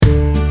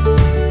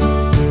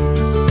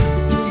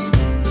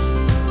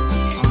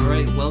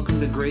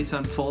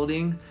Grace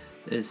Unfolding.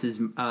 This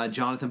is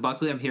Jonathan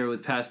Buckley. I'm here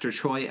with Pastor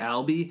Troy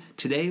Albee.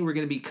 Today we're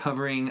going to be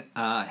covering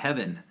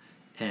heaven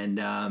and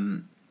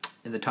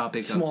the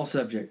topic Small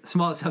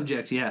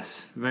subject,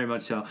 yes, very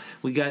much so.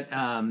 We got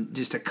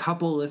just a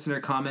couple listener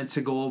comments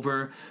to go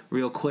over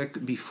real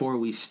quick before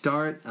we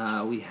start.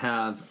 We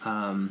have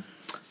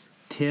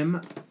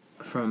Tim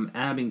from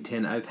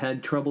Abington. I've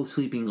had trouble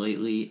sleeping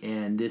lately,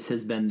 and this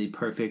has been the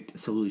perfect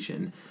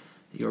solution.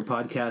 Your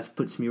podcast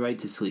puts me right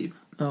to sleep.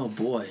 Oh,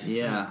 boy.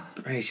 Yeah.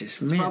 Oh, gracious.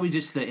 It's probably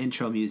just the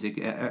intro music,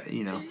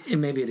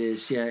 Maybe it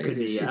is. Yeah, it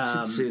is.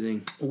 It's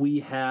soothing. We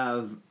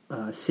have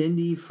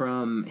Cindy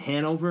from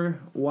Hanover.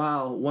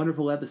 Wow,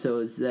 wonderful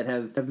episodes that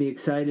have me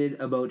excited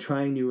about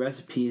trying new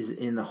recipes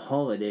in the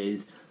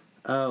holidays.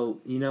 Oh,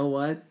 you know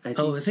what? I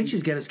think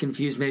she's got us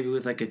confused maybe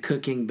with like a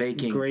cooking,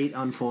 baking. Great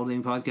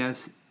Unfolding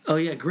podcast. Oh,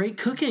 yeah, great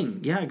cooking.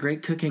 Yeah,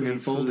 great cooking, great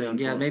unfolding.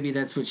 Yeah, maybe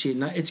that's what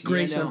it's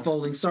Grace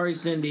Unfolding. Sorry,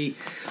 Cindy.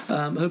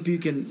 Hope you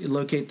can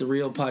locate the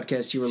real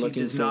podcast you were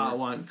looking for. She does not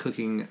want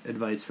cooking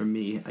advice from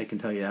me, I can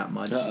tell you that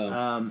much.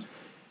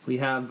 We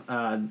have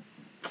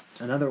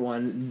another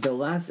one. The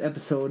last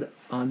episode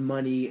on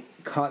money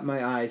caught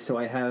my eye, so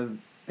I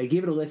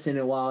gave it a listen,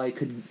 and while I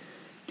could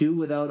do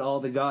without all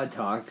the God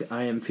talk,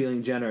 I am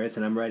feeling generous,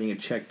 and I'm writing a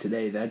check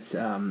today. That's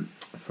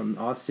from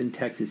Austin,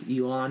 Texas.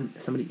 Elon,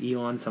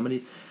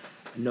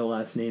 no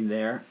last name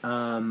there.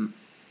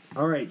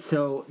 All right,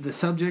 so the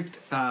subject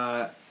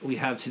we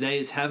have today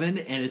is heaven,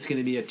 and it's going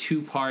to be a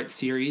two-part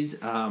series.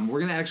 We're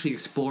going to actually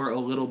explore a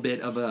little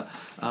bit of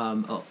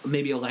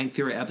maybe a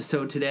lengthier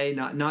episode today,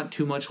 not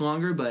too much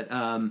longer, but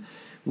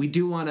we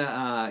do want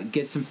to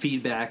get some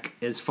feedback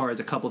as far as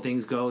a couple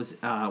things goes.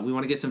 We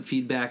want to get some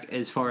feedback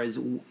as far as,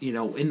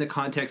 in the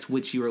context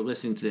which you are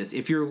listening to this.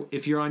 If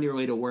you're on your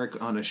way to work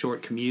on a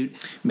short commute,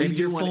 maybe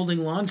you're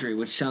folding laundry,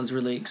 which sounds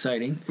really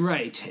exciting,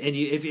 right?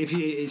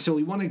 And so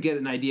we want to get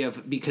an idea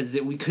of, because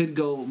we could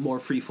go more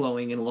free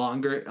flowing and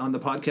longer on the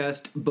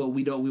podcast, but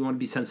we want to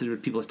be sensitive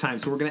to people's time.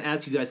 So we're going to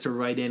ask you guys to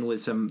write in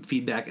with some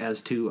feedback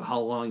as to how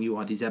long you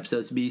want these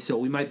episodes to be. So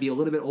we might be a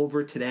little bit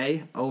over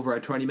today, over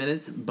our 20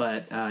 minutes,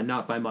 but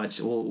not by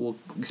much. We'll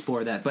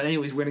explore that. But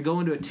anyways, we're going to go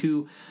into a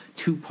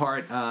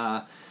two-part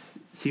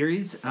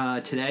series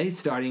today,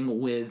 starting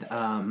with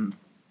on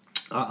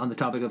the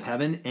topic of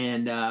heaven.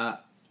 And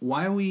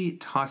why are we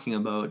talking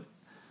about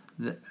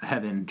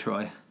heaven,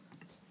 Troy?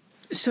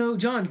 So,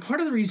 John, part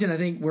of the reason I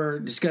think we're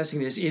discussing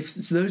this, if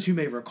those who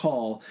may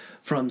recall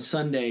from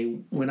Sunday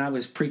when I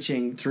was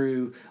preaching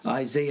through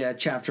Isaiah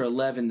chapter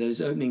 11, those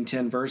opening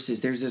 10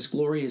 verses, there's this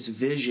glorious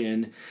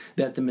vision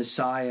that the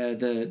Messiah,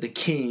 the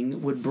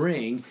King, would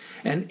bring.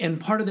 And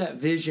part of that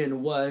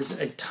vision was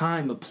a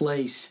time, a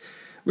place.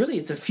 Really,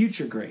 it's a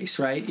future grace,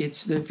 right?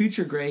 It's the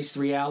future grace, the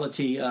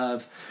reality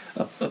of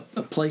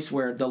a place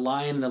where the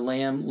lion and the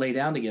lamb lay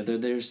down together.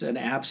 There's an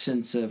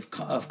absence of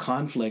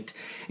conflict.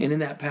 And in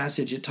that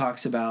passage, it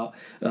talks about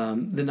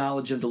the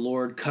knowledge of the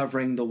Lord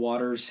covering the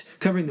waters,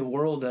 covering the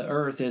world, the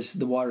earth, as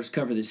the waters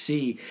cover the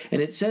sea. And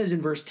it says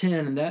in verse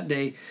 10, in that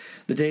day,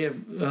 in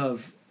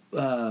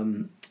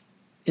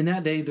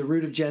that day, the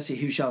root of Jesse,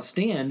 who shall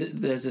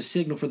stand as a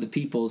signal for the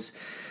peoples,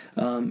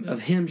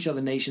 of him shall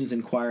the nations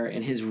inquire,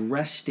 and his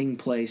resting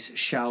place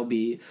shall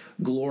be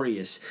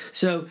glorious.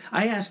 So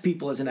I ask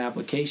people as an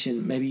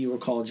application, maybe you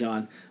recall,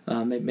 John,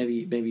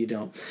 maybe you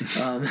don't,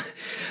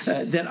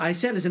 that I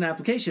said as an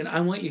application,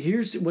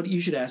 here's what you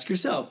should ask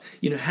yourself.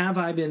 Have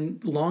I been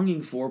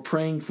longing for,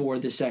 praying for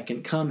the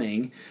second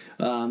coming,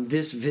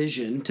 this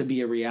vision to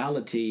be a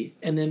reality?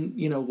 And then,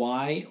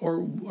 why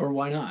or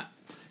why not?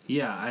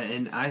 Yeah,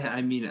 and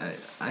I mean,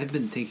 I've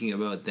been thinking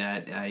about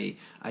that. I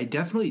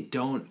definitely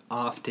don't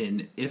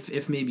often,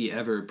 if maybe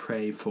ever,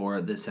 pray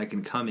for the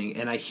second coming.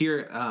 And I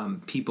hear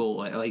people,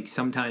 like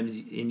sometimes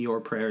in your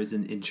prayers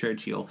in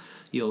church, you'll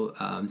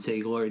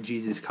say, Lord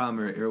Jesus, come,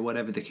 or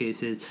whatever the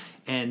case is.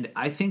 And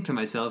I think to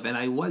myself, and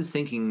I was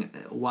thinking,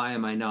 why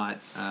am I not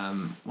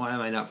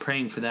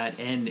praying for that?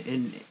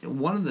 And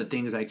one of the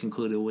things I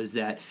concluded was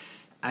that,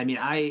 I mean,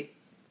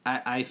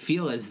 I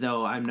feel as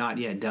though I'm not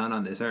yet done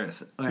on this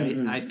earth, right?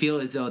 Mm-hmm. I feel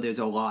as though there's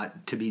a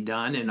lot to be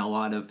done, and a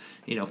lot of,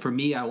 for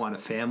me, I want a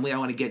family. I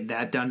want to get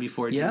that done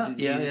before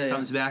Jesus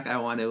comes back. I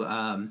want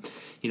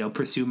to,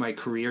 pursue my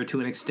career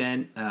to an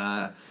extent,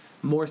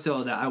 more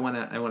so that I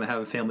want to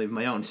have a family of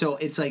my own. So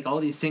it's like all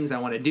these things I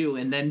want to do,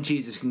 and then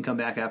Jesus can come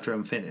back after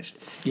I'm finished.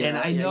 Yeah, and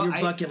I know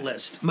your bucket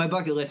list. My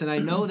bucket list, and I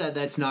know that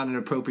that's not an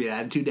appropriate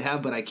attitude to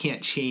have, but I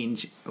can't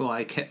change. Well,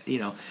 I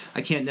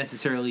can't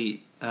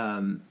necessarily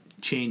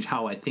change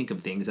how I think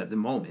of things at the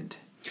moment.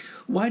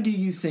 Why do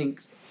you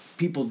think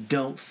people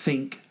don't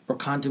think or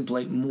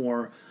contemplate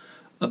more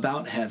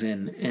about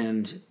heaven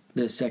and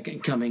the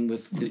second coming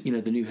with the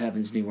new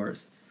heavens, new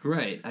earth?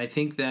 Right. I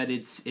think that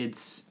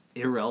it's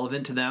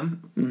irrelevant to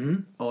them.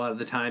 Mm-hmm. A lot of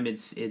the time,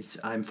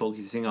 I'm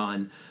focusing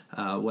on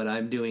what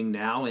I'm doing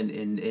now, and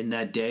in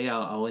that day,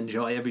 I'll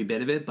enjoy every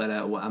bit of it, but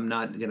I'm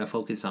not going to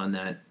focus on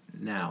that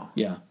now.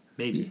 Yeah.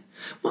 Maybe.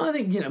 Well, I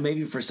think,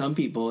 maybe for some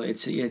people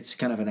it's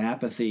kind of an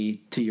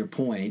apathy to your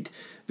point,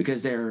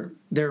 because they're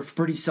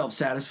pretty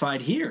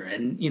self-satisfied here,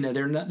 and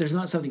there's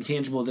not something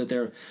tangible that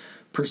they're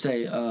per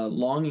se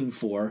longing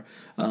for.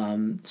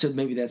 So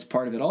maybe that's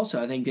part of it.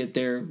 Also, I think that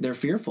they're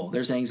fearful.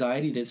 There's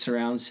anxiety that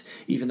surrounds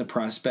even the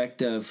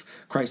prospect of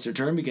Christ's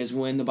return, because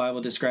when the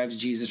Bible describes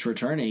Jesus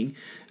returning,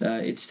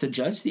 it's to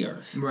judge the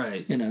earth.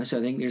 Right. So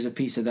I think there's a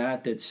piece of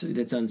that that's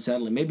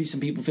unsettling. Maybe some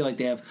people feel like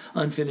they have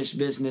unfinished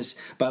business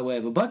by way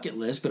of a bucket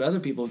list, but other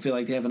people feel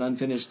like they have an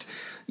unfinished,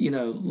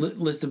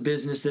 list of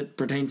business that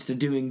pertains to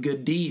doing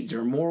good deeds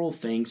or moral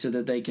things, so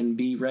that they can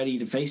be ready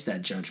to face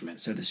that judgment,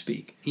 so to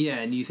speak. Yeah,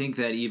 and you think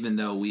that even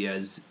though we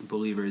as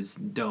believers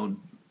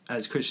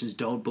as Christians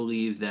don't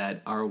believe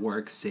that our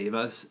works save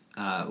us,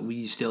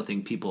 we still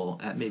think people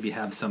maybe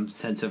have some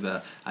sense of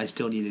I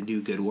still need to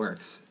do good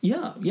works.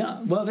 Yeah.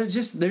 Well, there's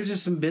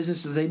just some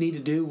business that they need to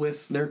do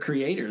with their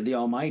Creator, the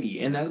Almighty,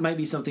 and that might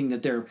be something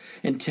that they're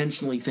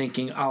intentionally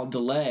thinking, I'll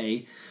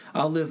delay.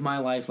 I'll live my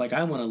life like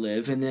I want to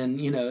live, and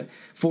then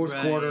fourth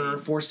quarter,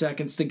 4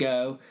 seconds to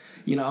go.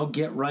 I'll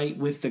get right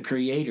with the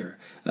Creator.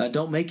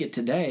 Don't make it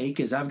today,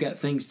 because I've got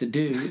things to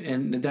do,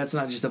 and that's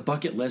not just a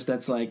bucket list.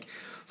 That's like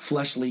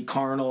fleshly,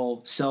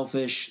 carnal,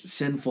 selfish,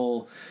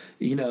 sinful,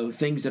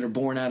 things that are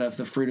born out of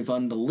the fruit of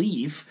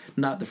unbelief,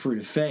 not the fruit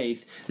of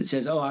faith. That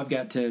says, "Oh, I've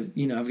got to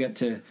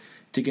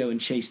go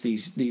and chase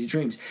these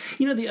dreams."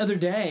 The other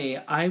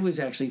day I was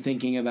actually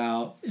thinking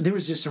about, there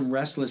was just some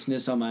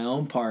restlessness on my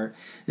own part.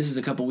 This is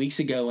a couple weeks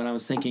ago, when I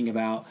was thinking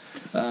about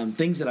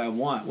things that I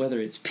want, whether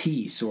it's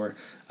peace or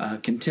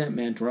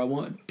contentment, or I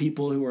want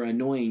people who are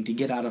annoying to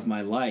get out of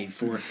my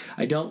life, or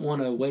I don't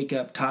want to wake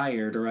up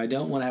tired, or I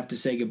don't want to have to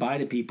say goodbye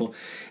to people,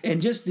 and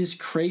just this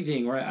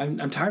craving, or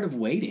I'm tired of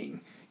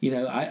waiting.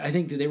 I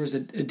think that there was a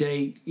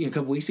day a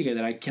couple weeks ago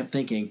that I kept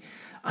thinking,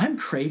 I'm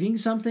craving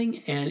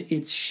something, and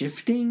it's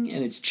shifting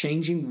and it's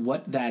changing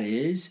what that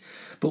is.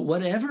 But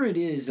whatever it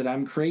is that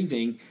I'm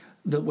craving,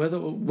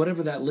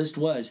 whatever that list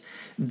was,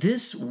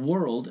 this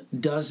world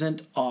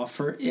doesn't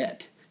offer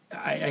it.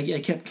 I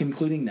kept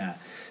concluding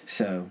that.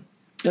 So,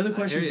 other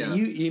questions,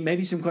 you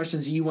maybe some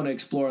questions that you want to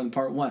explore in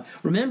part one.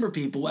 Remember,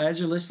 people, as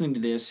you're listening to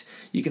this,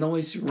 you can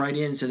always write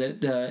in, so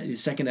that the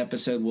second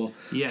episode will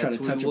try to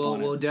touch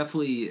upon it. We'll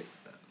definitely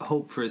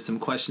hope for some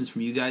questions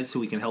from you guys, so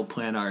we can help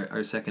plan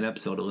our second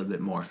episode a little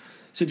bit more.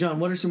 So, John,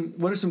 what are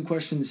some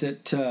questions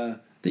that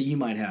you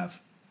might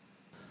have?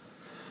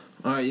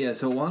 All right, yeah.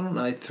 So why don't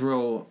I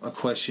throw a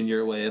question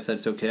your way, if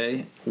that's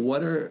okay?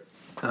 What are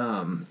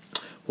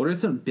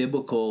some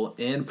biblical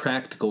and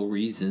practical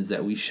reasons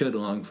that we should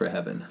long for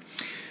heaven?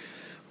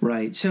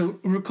 Right. So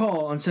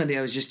recall on Sunday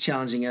I was just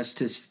challenging us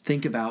to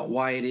think about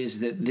why it is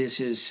that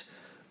this is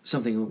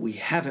something that we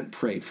haven't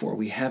prayed for,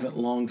 we haven't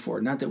longed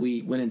for. Not that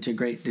we went into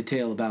great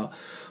detail about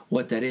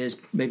what that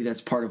is. Maybe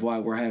that's part of why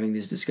we're having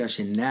this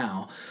discussion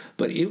now.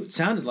 But it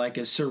sounded like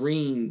a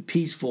serene,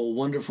 peaceful,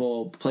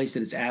 wonderful place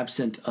that is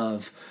absent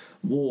of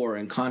war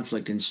and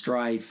conflict and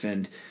strife.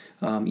 And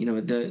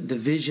the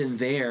vision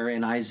there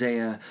in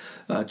Isaiah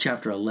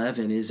chapter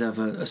 11 is of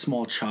a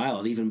small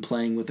child even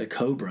playing with a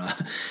cobra,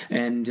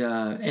 and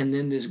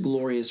then this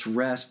glorious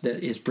rest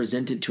that is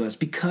presented to us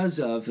because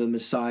of the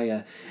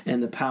Messiah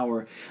and the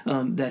power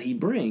that he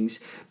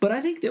brings. But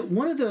I think that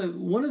one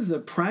of the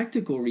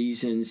practical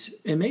reasons,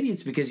 and maybe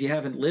it's because you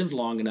haven't lived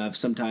long enough.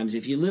 Sometimes,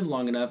 if you live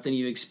long enough, then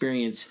you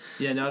experience.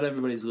 Yeah, not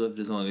everybody's lived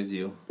as long as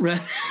you.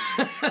 Right.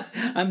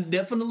 I'm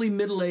definitely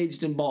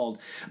middle-aged and bald,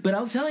 but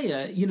I'll tell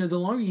you, the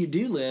longer you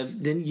do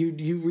live, then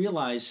you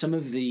realize some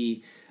of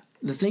the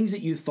things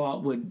that you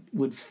thought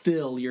would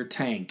fill your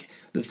tank,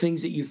 the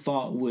things that you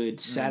thought would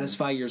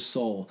satisfy your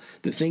soul,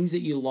 the things that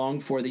you long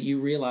for, that you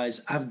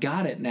realize, I've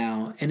got it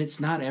now, and it's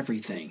not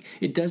everything.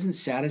 It doesn't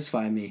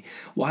satisfy me.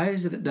 Why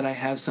is it that I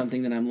have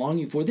something that I'm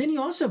longing for? Then you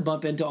also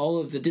bump into all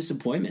of the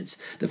disappointments,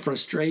 the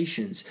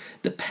frustrations,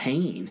 the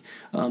pain,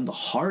 the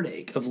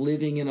heartache of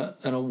living in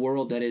a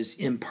world that is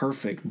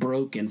imperfect,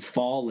 broken,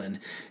 fallen,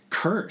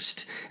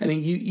 cursed. I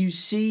mean, you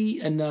see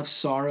enough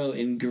sorrow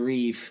and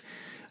grief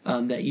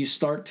that you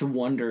start to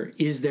wonder,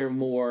 is there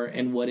more,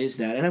 and what is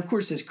that? And of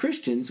course, as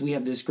Christians, we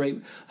have this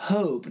great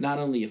hope, not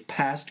only of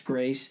past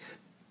grace,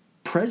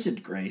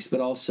 present grace,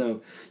 but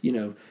also,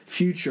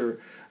 future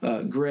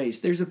grace.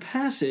 There's a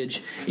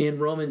passage in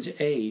Romans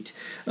 8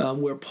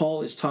 where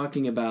Paul is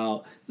talking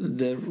about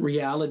the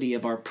reality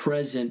of our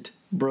present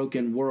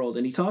broken world,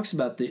 and he talks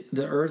about the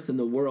earth and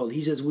the world.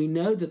 He says, we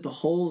know that the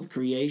whole of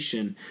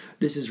creation,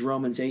 this is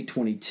Romans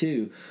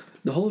 8:22,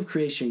 the whole of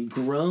creation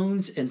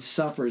groans and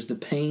suffers the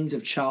pains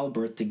of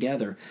childbirth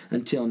together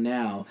until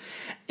now.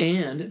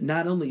 And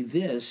not only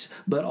this,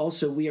 but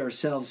also we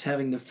ourselves,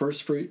 having the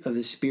first fruit of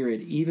the Spirit,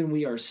 even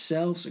we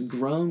ourselves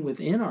groan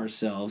within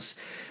ourselves,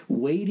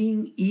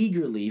 waiting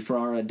eagerly for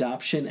our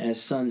adoption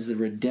as sons, the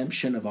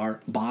redemption of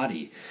our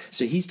body.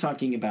 So he's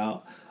talking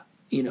about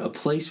a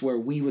place where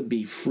we would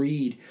be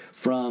freed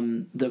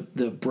from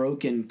the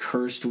broken,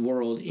 cursed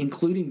world,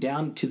 including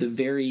down to the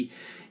very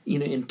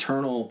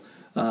internal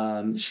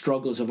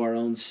struggles of our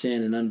own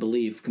sin and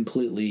unbelief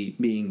completely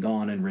being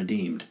gone and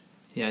redeemed.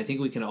 Yeah, I think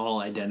we can all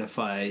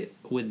identify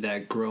with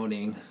that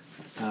groaning,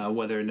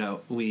 whether or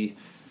not we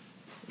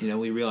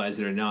realize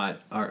it or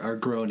not. Our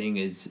groaning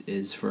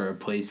is for a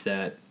place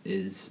that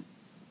is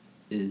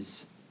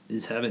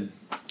heaven.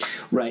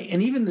 Right.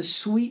 And even the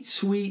sweet,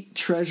 sweet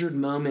treasured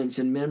moments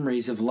and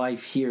memories of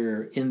life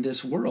here in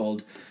this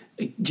world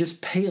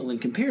just pale in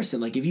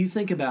comparison. Like if you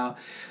think about,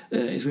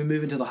 as we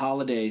move into the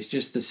holidays,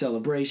 just the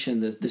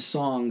celebration, the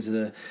songs,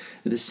 the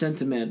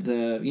sentiment,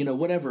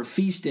 whatever,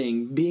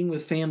 feasting, being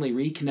with family,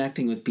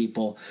 reconnecting with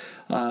people.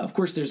 Of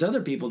course, there's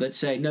other people that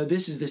say, no,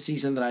 this is the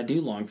season that I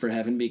do long for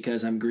heaven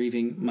because I'm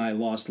grieving my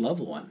lost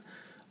loved one.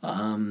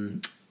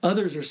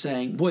 Others are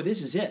saying, boy,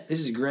 this is it. This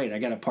is great. I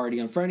got a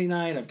party on Friday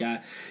night. I've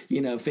got,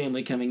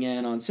 family coming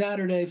in on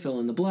Saturday, fill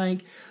in the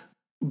blank.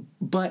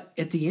 But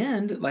at the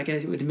end, like I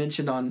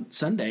mentioned on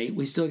Sunday,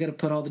 we still got to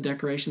put all the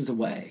decorations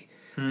away.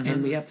 Mm-hmm.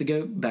 And we have to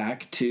go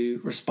back to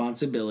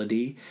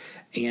responsibility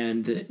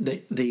and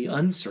the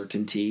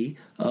uncertainty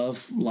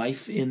of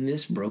life in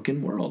this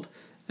broken world.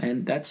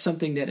 And that's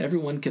something that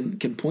everyone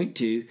can point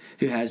to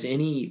who has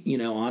any,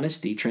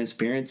 honesty,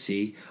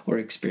 transparency, or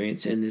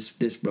experience in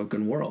this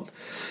broken world.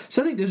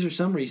 So I think those are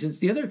some reasons.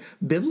 The other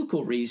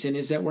biblical reason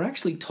is that we're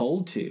actually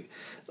told to,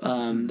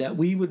 that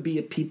we would be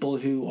a people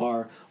who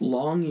are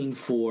longing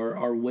for,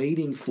 are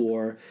waiting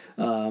for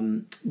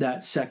that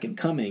second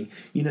coming.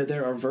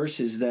 There are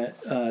verses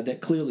that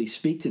clearly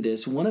speak to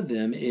this. One of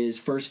them is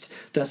 1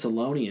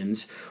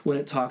 Thessalonians, when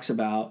it talks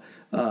about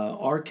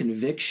our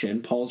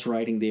conviction. Paul's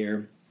writing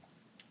there.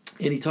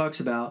 And he talks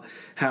about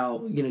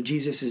how,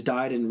 Jesus has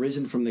died and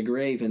risen from the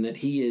grave and that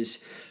he is,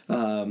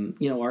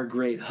 our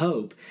great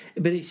hope.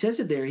 But he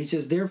says it there. He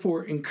says,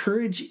 therefore,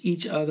 encourage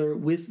each other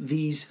with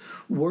these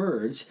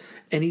words.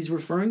 And he's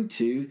referring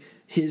to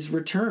his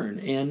return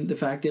and the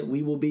fact that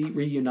we will be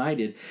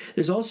reunited.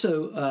 There's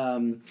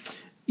also,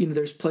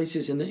 there's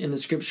places in the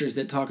scriptures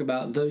that talk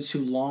about those who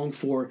long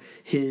for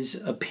his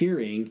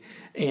appearing.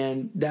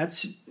 And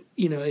that's,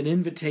 an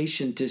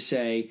invitation to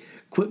say,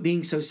 quit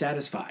being so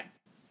satisfied.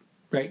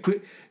 Right,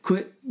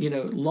 quit.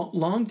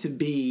 Long to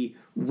be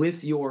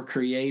with your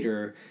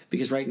Creator,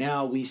 because right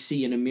now we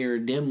see in a mirror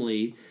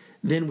dimly.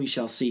 Then we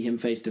shall see Him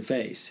face to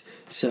face.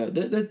 So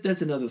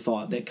that's another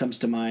thought that comes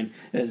to mind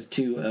as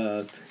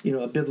to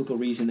a biblical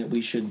reason that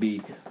we should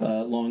be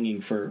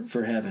longing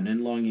for heaven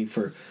and longing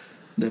for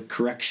the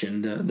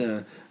correction,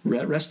 the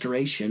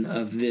restoration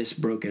of this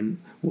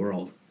broken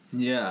world.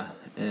 Yeah,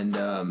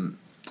 and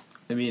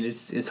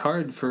it's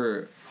hard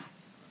for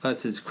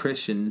us as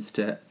Christians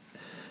to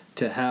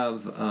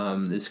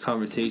have this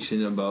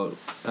conversation about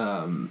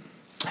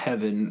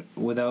heaven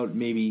without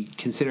maybe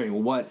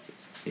considering what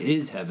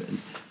is heaven,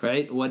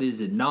 right? What is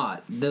it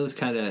not? Those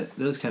kind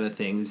of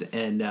things.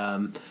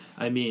 And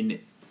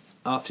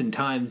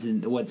oftentimes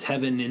what's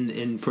heaven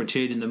in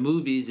portrayed in the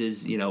movies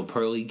is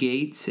pearly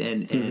gates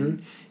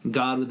and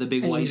God with a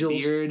big Angels.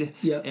 White beard.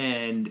 Yep.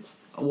 And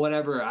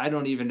whatever. I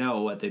don't even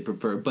know what they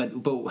prefer. But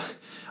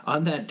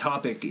on that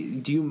topic,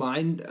 do you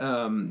mind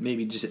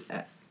maybe just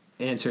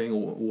answering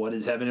what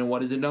is heaven and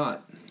what is it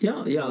not?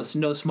 Yeah.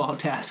 No small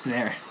task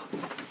there.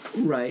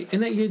 Right.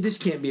 And this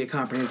can't be a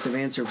comprehensive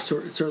answer. It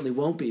certainly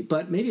won't be.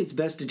 But maybe it's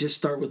best to just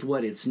start with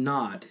what it's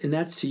not. And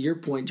that's, to your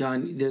point,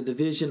 John, the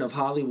vision of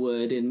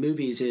Hollywood and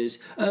movies is,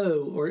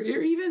 or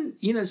even,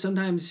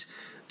 sometimes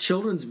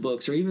children's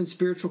books or even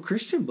spiritual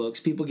Christian books,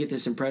 people get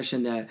this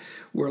impression that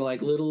we're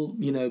like little,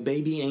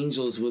 baby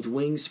angels with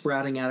wings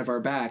sprouting out of our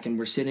back, and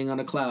we're sitting on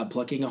a cloud,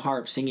 plucking a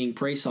harp, singing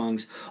praise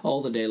songs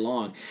all the day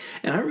long.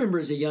 And I remember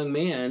as a young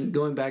man,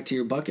 going back to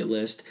your bucket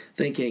list,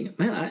 thinking,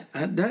 man,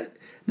 that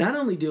not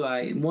only do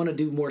I want to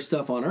do more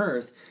stuff on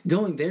earth,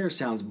 going there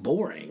sounds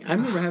boring. I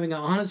remember having an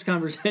honest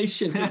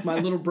conversation with my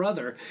little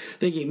brother,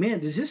 thinking,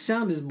 man, does this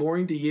sound as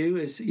boring to you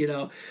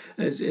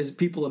as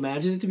people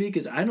imagine it to be?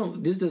 Because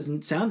this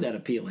doesn't sound that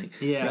appealing.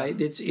 Yeah. Right?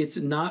 It's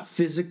not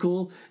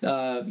physical.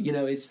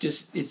 It's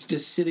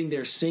just sitting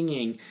there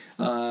singing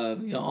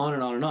on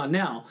and on and on.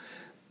 Now,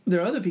 there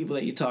are other people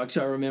that you talk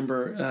to. I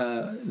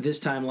remember this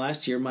time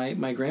last year,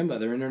 my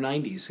grandmother in her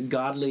 90s,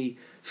 godly,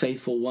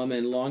 faithful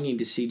woman longing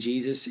to see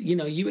Jesus.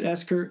 You would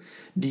ask her,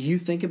 do you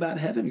think about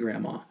heaven,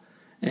 Grandma?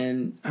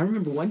 And I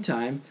remember one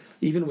time,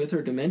 even with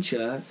her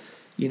dementia,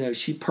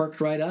 she perked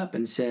right up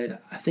and said,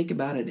 I think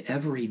about it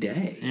every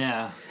day.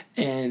 Yeah.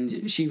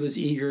 And she was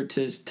eager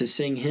to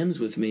sing hymns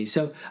with me.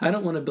 So I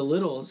don't want to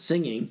belittle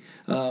singing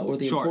or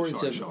the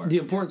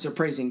importance of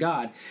praising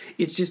God.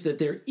 It's just that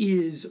there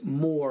is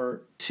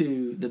more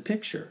to the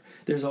picture.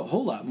 There's a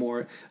whole lot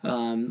more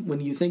when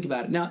you think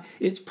about it. Now,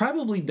 it's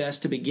probably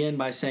best to begin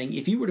by saying,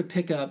 if you were to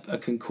pick up a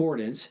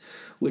concordance,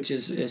 which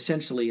is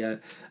essentially a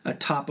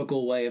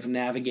topical way of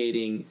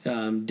navigating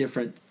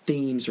different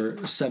themes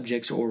or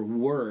subjects or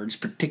words,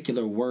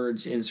 particular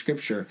words in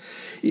Scripture,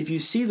 if you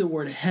see the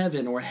word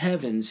heaven or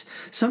heavens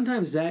heavens,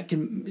 sometimes that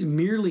can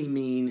merely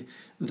mean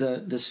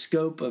the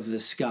scope of the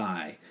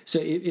sky. So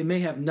it may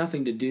have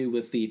nothing to do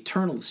with the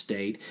eternal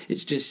state.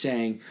 It's just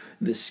saying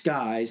the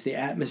skies, the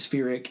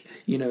atmospheric,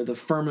 the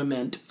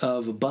firmament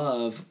of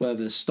above,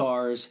 the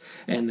stars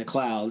and the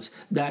clouds,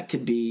 that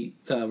could be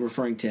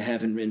referring to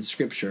heaven in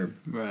Scripture.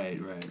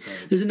 Right.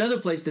 There's another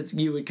place that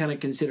you would kind of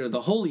consider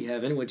the holy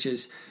heaven, which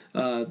is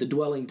the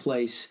dwelling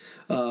place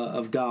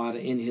of God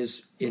in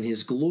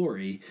His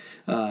glory.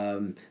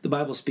 The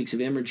Bible speaks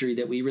of imagery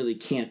that we really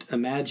can't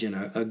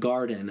imagine: a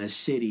garden, a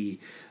city,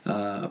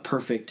 a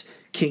perfect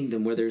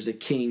kingdom where there's a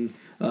king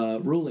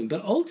ruling.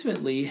 But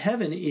ultimately,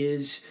 heaven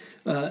is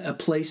a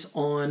place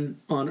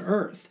on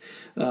earth.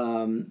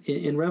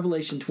 In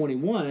Revelation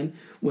 21,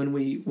 when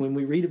we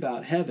read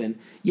about heaven,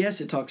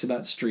 yes, it talks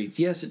about streets.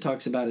 Yes, it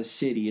talks about a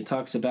city. It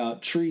talks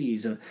about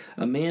trees,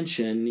 a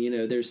mansion.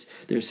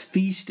 There's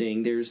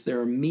feasting. There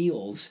are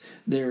meals.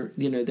 There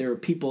are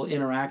people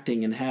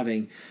interacting and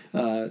having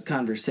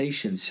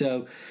conversations.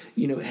 So,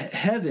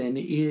 heaven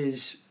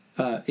is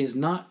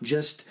not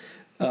just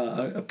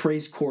a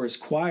praise chorus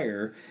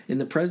choir in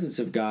the presence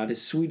of God,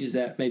 as sweet as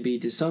that may be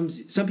to some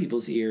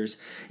people's ears.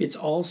 It's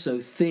also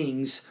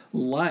things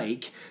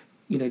like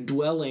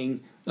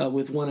dwelling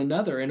with one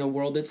another in a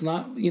world that's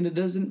not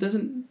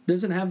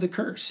doesn't have the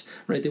curse,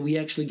 right? That we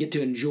actually get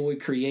to enjoy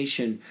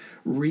creation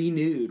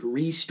renewed,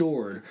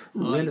 restored,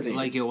 renovated,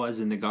 like it was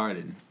in the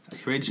garden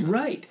originally.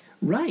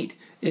 Right.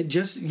 It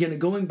just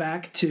going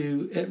back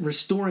to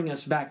restoring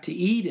us back to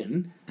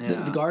Eden,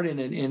 the garden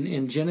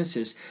in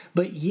Genesis.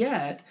 But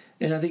yet,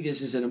 and I think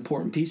this is an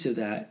important piece of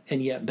that,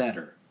 and yet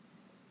better.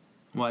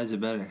 Why is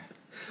it better?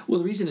 Well,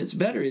 the reason it's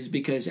better is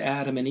because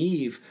Adam and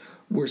Eve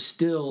were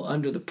still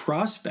under the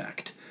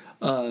prospect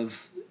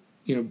of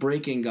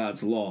breaking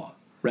God's law.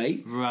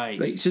 Right.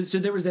 So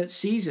there was that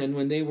season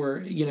when they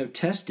were,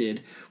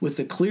 tested with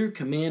the clear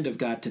command of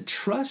God to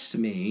trust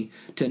me,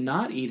 to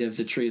not eat of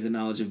the tree of the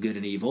knowledge of good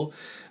and evil,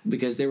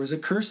 because there was a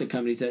curse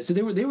accompanied to that. So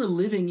they were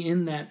living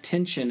in that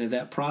tension of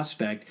that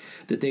prospect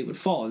that they would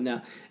fall.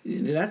 Now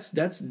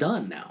that's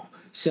done now.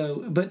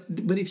 So, but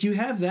if you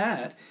have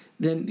that,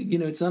 then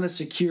it's not a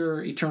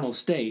secure eternal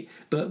state,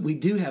 but we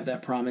do have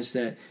that promise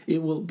that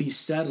it will be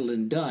settled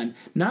and done,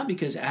 not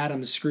because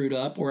Adam screwed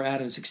up or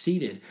Adam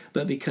succeeded,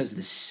 but because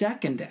the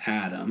second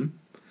Adam,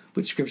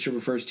 which Scripture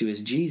refers to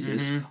as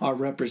Jesus, our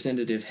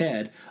representative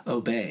head,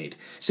 obeyed.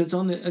 So it's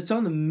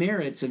on the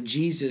merits of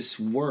Jesus'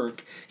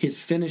 work, His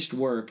finished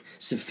work,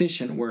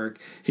 sufficient work,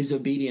 His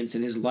obedience,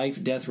 and His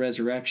life, death,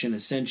 resurrection,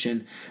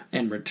 ascension,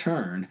 and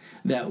return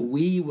that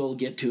we will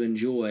get to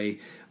enjoy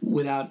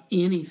without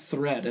any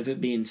threat of it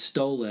being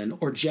stolen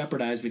or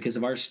jeopardized because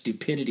of our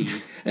stupidity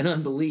and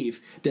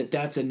unbelief,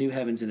 that's a new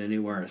heavens and a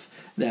new earth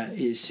that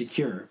is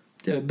secure,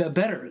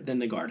 better than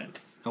the garden.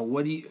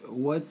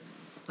 What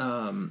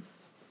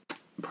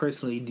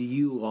personally do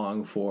you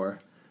long for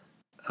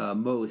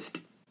most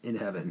in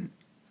heaven?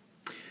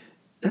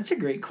 That's a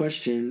great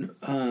question.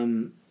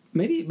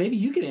 Maybe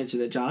you can answer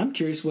that, John. I'm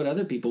curious what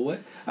other people.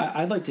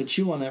 I'd like to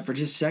chew on that for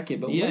just a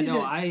second. But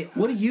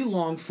what do you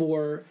long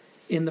for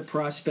in the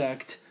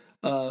prospect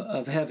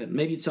of heaven?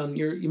 Maybe it's on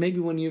maybe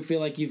when you feel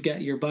like you've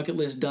got your bucket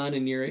list done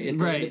and you're at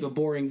the end of a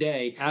boring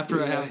day.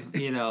 After I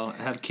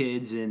have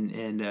kids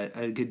and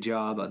a good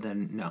job,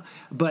 then no.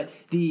 But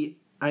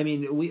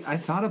I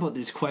thought about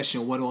this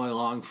question: what do I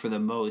long for the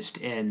most?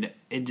 And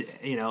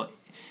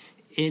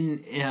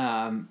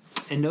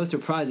no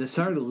surprise, I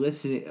started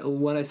listening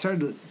when I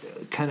started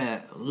kind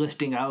of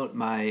listing out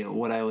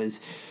what I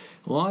was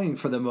longing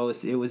for the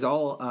most. It was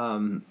all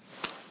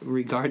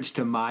regards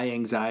to my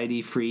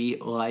anxiety-free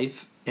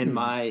life and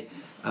my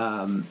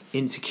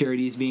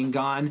insecurities being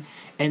gone.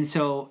 And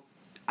so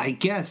I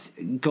guess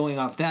going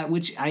off that,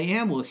 which I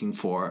am looking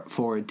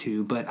forward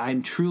to, but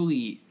I'm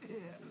truly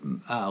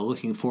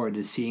looking forward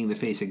to seeing the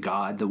face of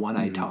God, the one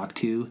I talk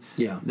to,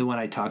 the one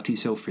I talk to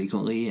so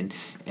frequently,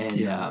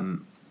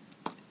 and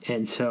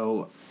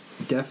so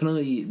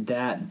definitely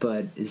that.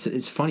 But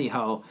it's funny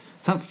how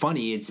it's not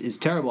funny. It's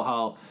terrible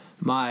how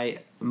my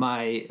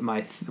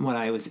when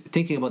I was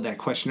thinking about that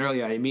question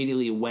earlier, I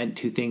immediately went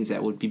to things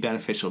that would be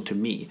beneficial to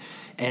me,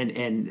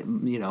 and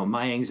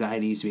my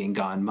anxieties being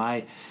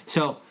gone.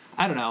 So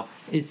I don't know.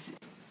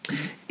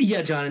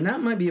 Yeah, John, and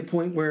that might be a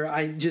point where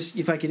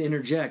if I could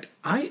interject,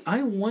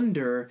 I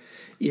wonder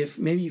if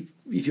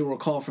you'll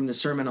recall from the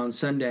sermon on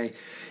Sunday,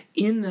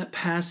 in that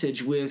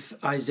passage with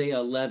Isaiah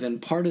 11,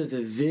 part of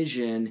the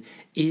vision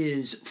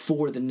is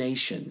for the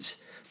nations,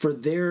 for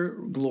their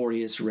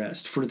glorious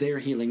rest, for their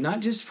healing, not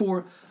just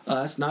for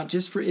us, not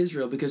just for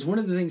Israel, because one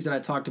of the things that I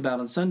talked about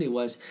on Sunday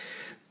was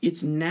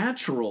it's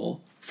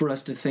natural for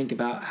us to think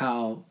about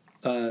how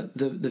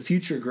the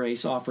future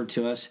grace offered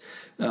to us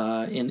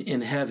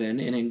in heaven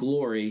and in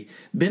glory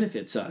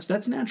benefits us.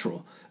 That's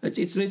natural.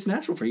 It's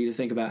natural for you to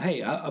think about,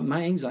 hey,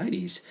 my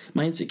anxieties,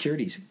 my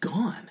insecurities,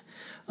 gone.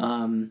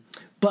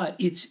 But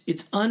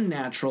it's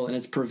unnatural and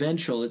it's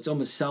provincial. It's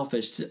almost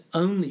selfish to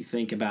only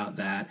think about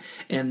that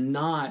and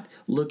not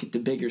look at the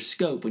bigger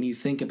scope when you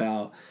think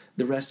about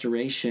the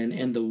restoration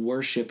and the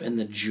worship and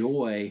the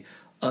joy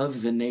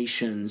of the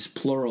nations,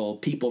 plural,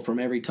 people from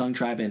every tongue,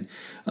 tribe, and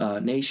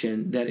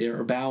nation that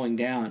are bowing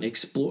down,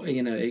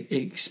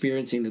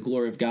 experiencing the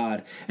glory of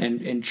God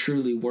and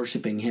truly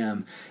worshiping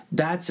Him.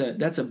 That's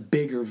a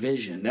bigger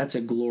vision. That's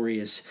a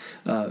glorious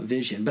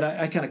vision. But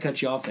I kind of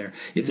cut you off there.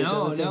 If there's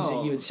other things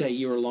that you would say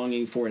you were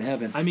longing for in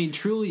heaven, I mean,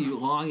 truly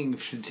longing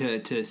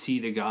to see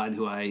the God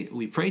who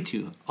we pray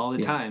to all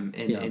the time,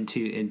 and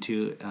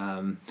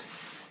to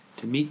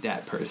meet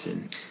that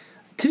person.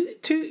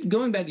 To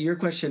going back to your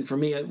question for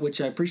me,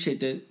 which I appreciate,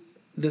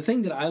 the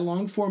thing that I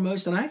long for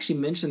most, and I actually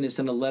mentioned this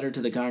in a letter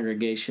to the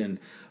congregation,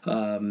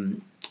 I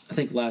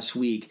think last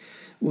week,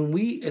 when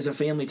we as a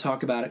family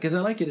talk about it, because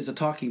I like it as a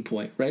talking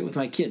point, right, with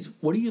my kids.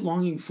 What are you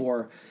longing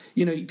for?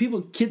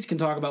 Kids can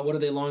talk about what are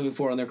they longing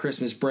for on their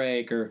Christmas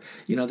break, or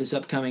this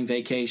upcoming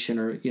vacation,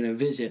 or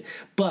visit.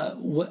 But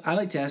what I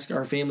like to ask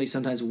our family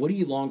sometimes, what do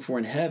you long for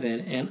in heaven?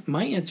 And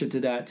my answer to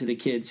that to the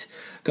kids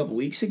a couple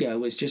weeks ago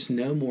was just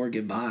no more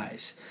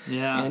goodbyes.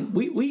 Yeah. And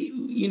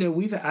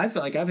I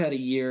feel like I've had a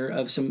year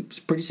of some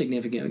pretty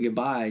significant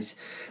goodbyes.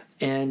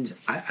 And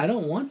I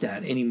don't want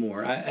that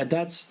anymore.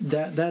 That's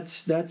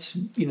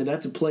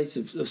a place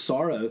of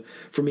sorrow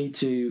for me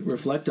to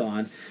reflect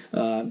on.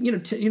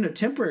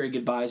 Temporary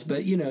goodbyes,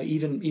 but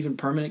even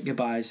permanent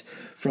goodbyes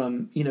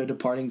from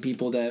departing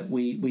people that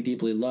we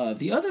deeply love.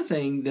 The other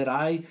thing that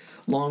I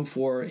long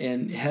for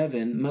in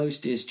heaven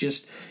most is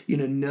just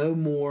no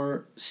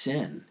more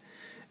sin.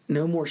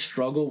 No more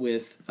struggle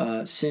with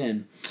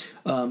sin.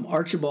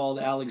 Archibald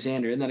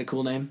Alexander, isn't that a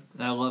cool name?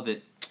 I love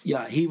it.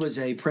 Yeah, he was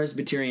a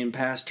Presbyterian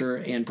pastor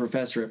and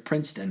professor at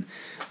Princeton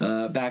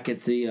back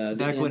at the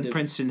back when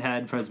Princeton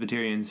had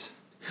Presbyterians.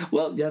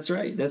 Well, that's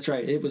right.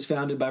 It was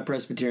founded by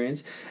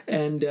Presbyterians.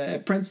 And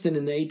at Princeton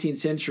in the 18th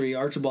century,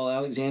 Archibald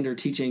Alexander,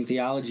 teaching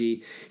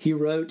theology, he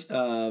wrote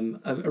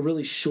a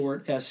really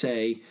short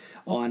essay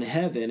on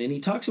heaven. And he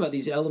talks about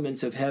these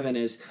elements of heaven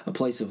as a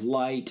place of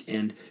light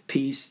and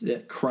peace,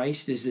 that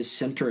Christ is the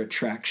center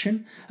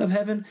attraction of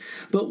heaven.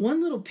 But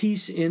one little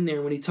piece in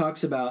there, when he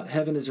talks about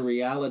heaven as a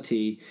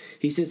reality,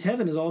 he says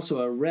heaven is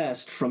also a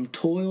rest from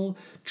toil,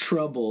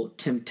 trouble,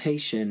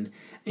 temptation,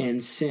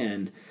 and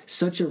sin.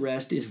 Such a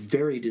rest is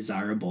very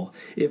desirable.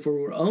 If it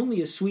were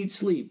only a sweet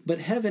sleep, but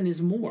heaven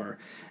is more.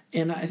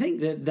 And I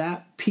think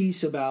that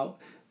piece about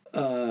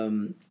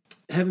heaven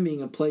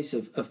being a place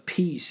of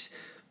peace,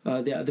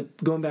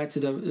 going back to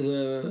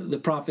the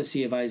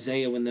prophecy of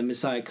Isaiah, when the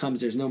Messiah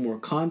comes, there's no more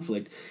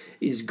conflict,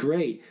 is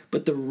great.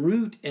 But the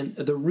root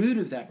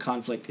of that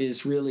conflict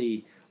is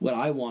really what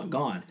I want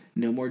gone.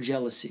 No more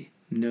jealousy,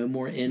 no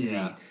more envy,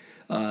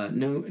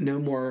 no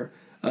more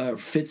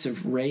fits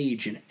of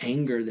rage and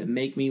anger that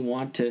make me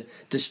want to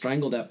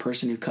strangle that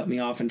person who cut me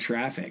off in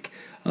traffic,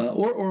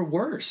 or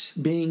worse,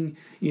 being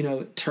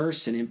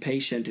terse and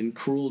impatient and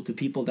cruel to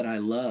people that I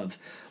love.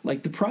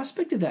 Like, the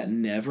prospect of that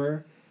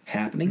never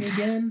happening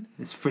again.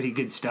 It's pretty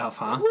good stuff,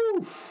 huh?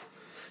 Whew.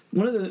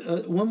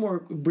 One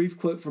more brief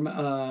quote from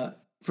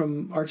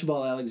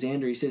Archibald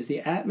Alexander. He says, "The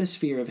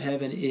atmosphere of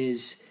heaven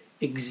is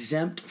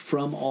exempt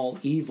from all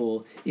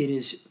evil. It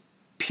is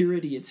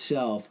purity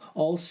itself.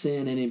 All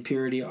sin and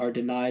impurity are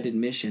denied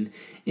admission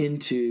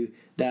into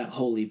that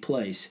holy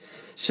place."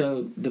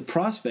 So the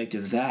prospect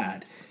of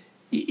that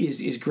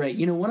is great.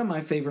 One of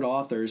my favorite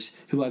authors,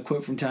 who I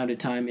quote from time to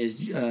time, is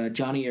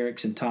Johnny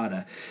Erickson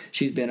Tada.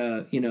 She's been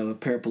a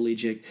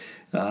paraplegic,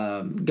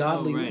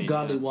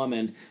 godly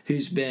woman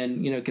who's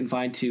been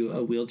confined to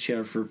a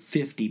wheelchair for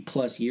 50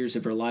 plus years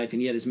of her life,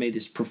 and yet has made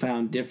this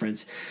profound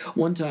difference.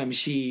 One time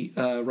she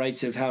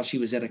writes of how she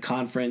was at a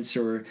conference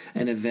or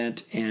an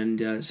event,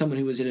 and someone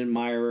who was an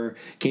admirer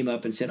came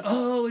up and said,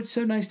 "Oh, it's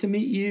so nice to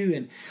meet you,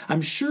 and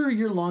I'm sure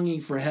you're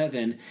longing for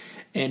heaven."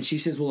 And she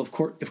says, "Well, of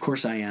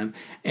course I am."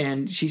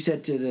 And she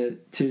said to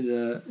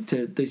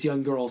this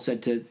young girl,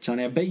 said to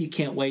Johnny, "I bet you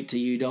can't wait till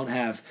you don't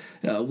have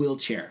a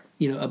wheelchair,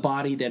 a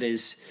body that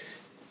is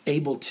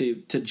able to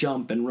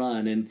jump and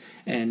run and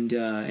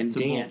it's dance." It's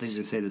a bold thing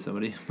to say to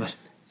somebody, but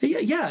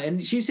yeah.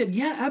 And she said,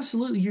 "Yeah,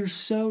 absolutely, you're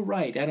so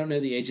right." I don't know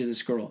the age of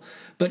this girl,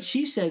 but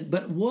she said,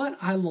 "But what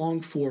I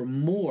long for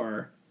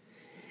more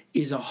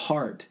is a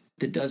heart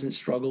that doesn't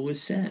struggle with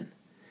sin."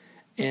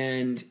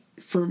 And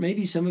for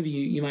maybe some of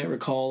you might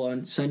recall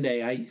on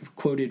Sunday, I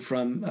quoted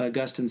from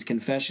Augustine's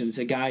Confessions,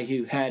 a guy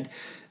who had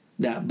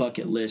that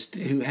bucket list,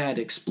 who had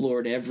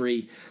explored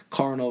every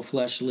carnal,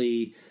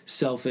 fleshly,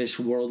 selfish,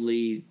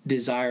 worldly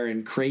desire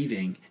and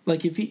craving.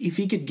 Like, if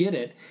he could get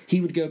it,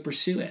 he would go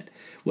pursue it,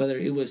 whether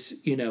it was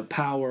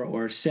power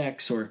or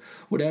sex or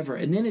whatever.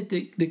 And then at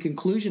the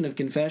conclusion of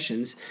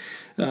Confessions,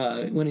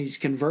 when he's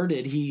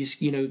converted, he's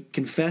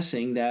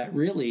confessing that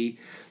really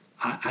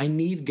I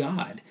need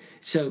God.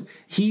 So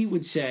he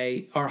would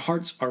say, our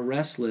hearts are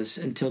restless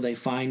until they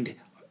find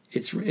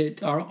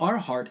our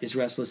heart is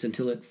restless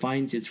until it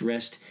finds its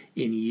rest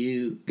in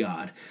you,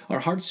 God.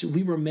 Our hearts,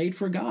 we were made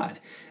for God.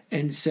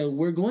 And so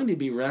we're going to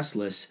be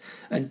restless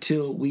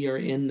until we are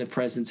in the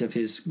presence of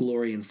His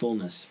glory and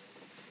fullness.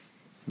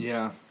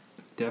 Yeah,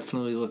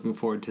 definitely looking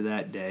forward to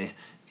that day.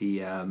 I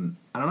don't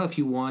know if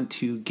you want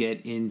to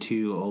get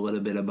into a little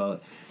bit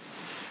about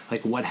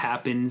like what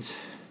happens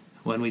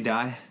when we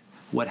die,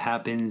 what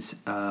happens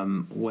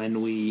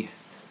when we,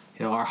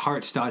 our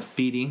heart starts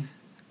beating,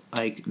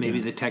 like maybe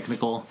the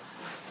technical,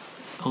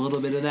 a little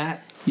bit of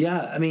that.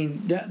 Yeah, I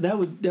mean that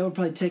would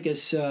probably take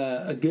us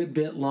a good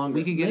bit longer.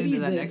 We can get into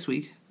that next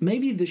week.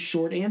 Maybe the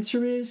short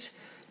answer is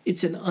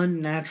it's an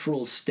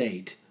unnatural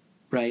state,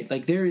 right?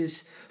 Like there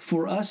is,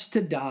 for us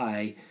to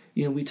die,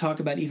 we talk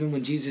about even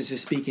when Jesus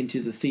is speaking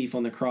to the thief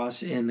on the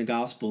cross in the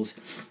Gospels,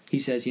 he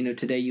says,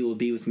 today you will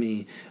be with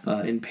me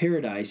in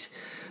paradise.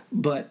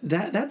 But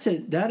that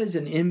is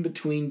an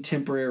in-between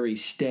temporary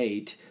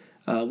state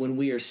when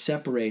we are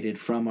separated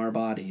from our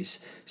bodies.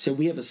 So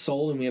we have a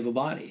soul and we have a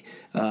body.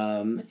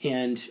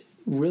 And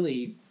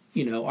really,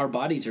 our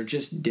bodies are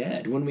just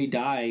dead. When we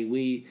die,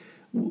 we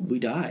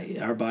die.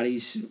 Our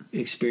bodies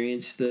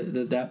experience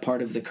that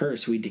part of the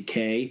curse. We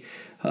decay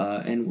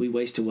and we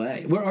waste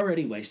away. We're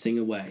already wasting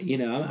away.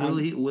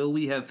 Will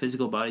we have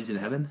physical bodies in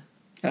heaven?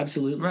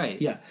 Absolutely.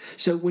 Right. Yeah.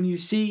 So when you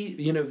see,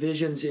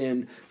 visions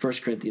in 1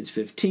 Corinthians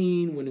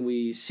 15, when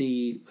we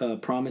see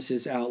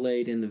promises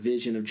outlaid in the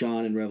vision of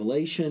John in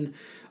Revelation,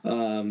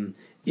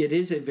 it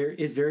is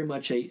it's very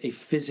much a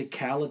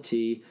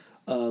physicality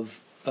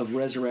of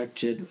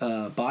resurrected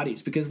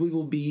bodies, because we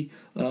will be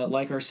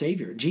like our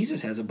Savior.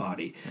 Jesus has a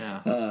body.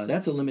 Yeah.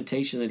 That's a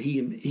limitation that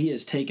he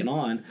has taken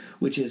on,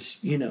 which is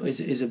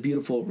is a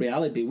beautiful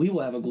reality. We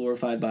will have a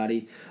glorified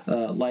body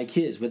like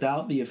his,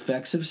 without the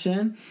effects of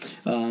sin,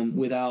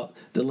 without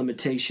the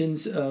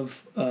limitations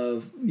of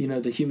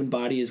the human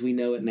body as we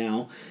know it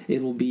now.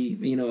 It will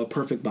be a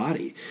perfect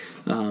body,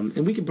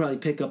 and we can probably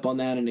pick up on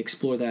that and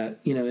explore that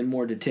in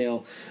more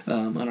detail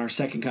on our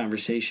second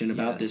conversation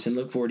about this, and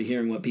look forward to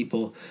hearing what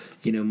people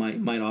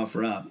might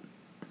offer up.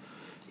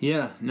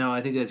 Yeah, no,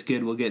 I think that's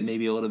good. We'll get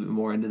maybe a little bit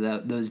more into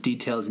those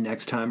details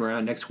next time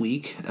around, next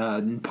week,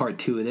 in part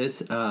 2 of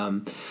this.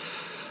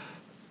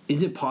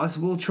 Is it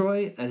possible,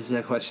 Troy? This is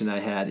a question I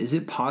had. Is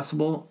it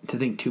possible to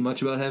think too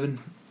much about heaven?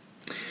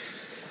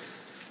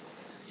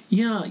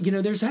 Yeah,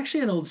 there's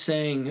actually an old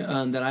saying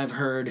that I've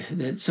heard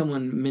that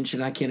someone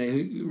mentioned. I can't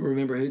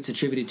remember who it's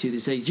attributed to. They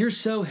say, "You're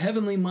so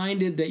heavenly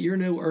minded that you're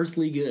no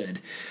earthly good,"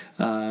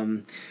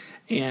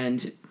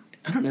 and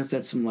I don't know if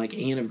that's some like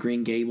Anne of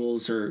Green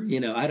Gables or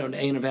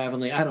Anne of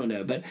Avonlea. I don't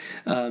know, but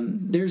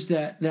there's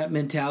that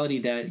mentality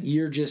that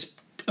you're just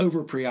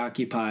over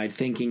preoccupied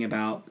thinking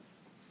about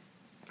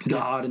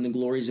God and the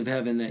glories of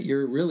heaven, that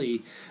you're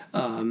really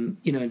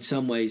in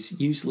some ways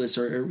useless,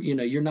 or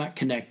you're not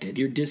connected.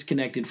 You're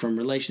disconnected from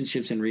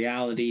relationships and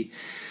reality.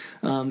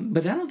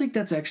 But I don't think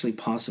that's actually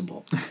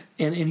possible.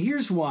 And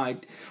here's why.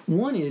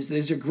 One is,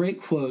 there's a great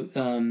quote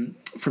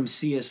from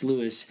C.S.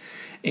 Lewis,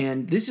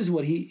 and this is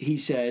what he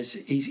says.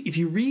 If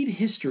you read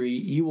history,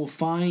 you will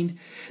find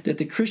that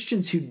the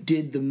Christians who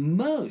did the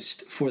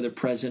most for the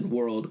present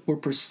world were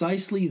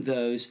precisely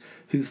those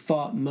who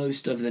thought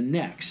most of the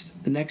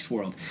next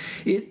world.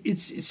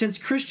 It's since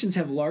Christians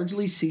have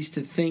largely ceased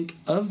to think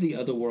of the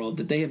other world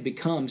that they have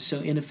become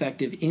so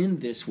ineffective in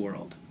this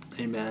world.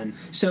 Amen.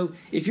 So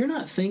if you're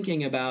not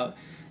thinking about,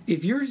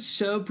 if you're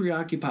so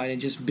preoccupied in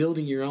just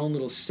building your own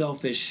little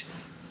selfish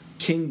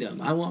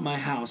kingdom, I want my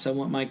house, I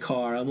want my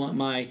car, I want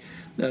my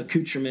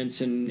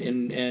accoutrements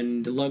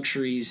and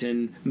luxuries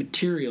and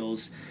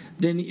materials,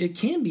 then it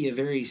can be a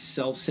very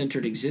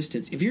self-centered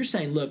existence. If you're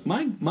saying, look,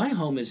 my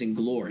home is in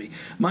glory.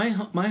 My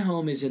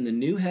home is in the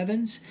new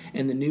heavens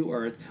and the new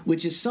earth,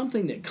 which is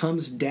something that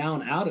comes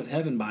down out of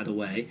heaven, by the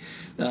way,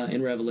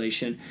 in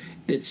Revelation,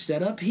 that's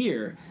set up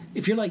here.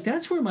 If you're like,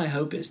 that's where my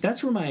hope is,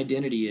 that's where my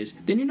identity is,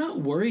 then you're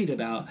not worried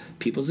about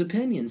people's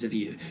opinions of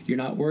you. You're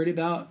not worried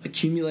about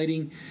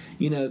accumulating,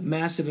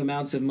 massive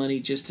amounts of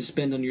money just to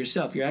spend on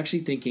yourself. You're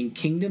actually thinking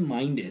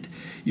kingdom-minded.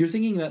 You're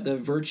thinking about the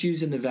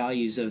virtues and the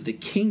values of the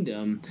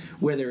kingdom,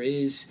 where there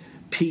is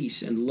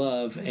peace and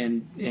love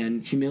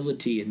and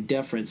humility and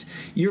deference.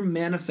 You're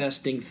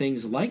manifesting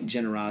things like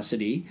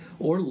generosity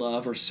or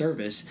love or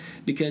service,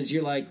 because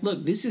you're like,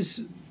 look, this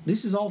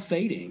is all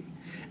fading,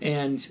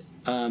 and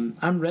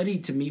I'm ready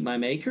to meet my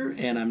Maker,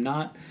 and I'm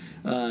not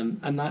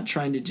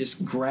trying to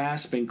just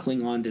grasp and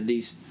cling on to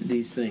these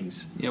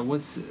things. Yeah,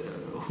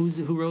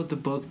 who wrote the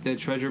book, The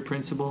Treasure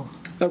Principle?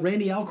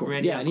 Randy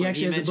Alcorn. And he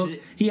actually has a book.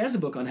 He has a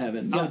book on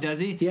heaven. Oh, does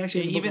he? He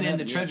actually has a book even on in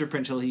heaven, The Treasure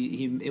Principle,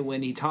 he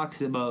when he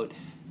talks about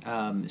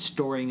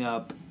storing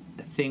up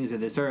things of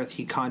this earth,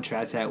 he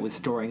contrasts that with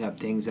storing up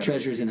things that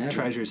treasures in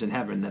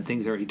heaven, that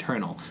things are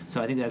eternal. So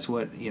I think that's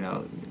what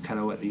kind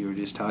of what you were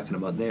just talking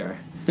about there.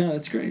 No,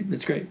 that's great.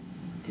 That's great.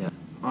 Yeah.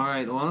 All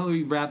right, why don't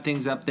we wrap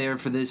things up there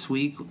for this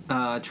week,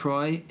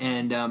 Troy?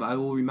 And I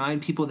will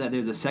remind people that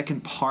there's a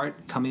second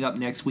part coming up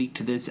next week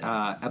to this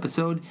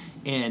episode.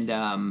 And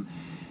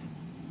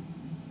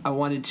I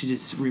wanted to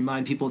just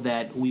remind people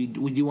that we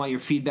do want your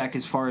feedback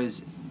as far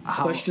as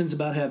questions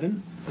about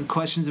heaven,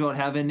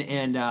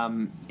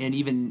 and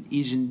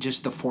even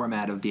just the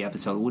format of the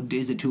episode.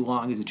 Is it too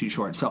long? Is it too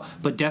short? So,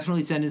 but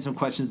definitely send in some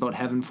questions about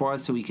heaven for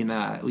us, so we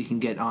can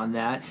get on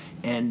that.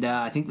 And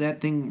I think that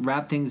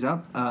wrap things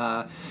up.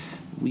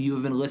 You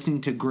have been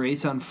listening to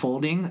Grace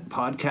Unfolding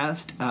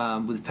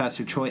podcast with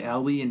Pastor Troy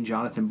Albee and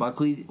Jonathan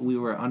Buckley. We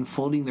were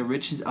unfolding the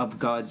riches of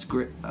God's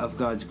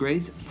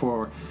grace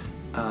for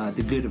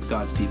the good of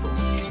God's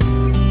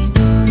people.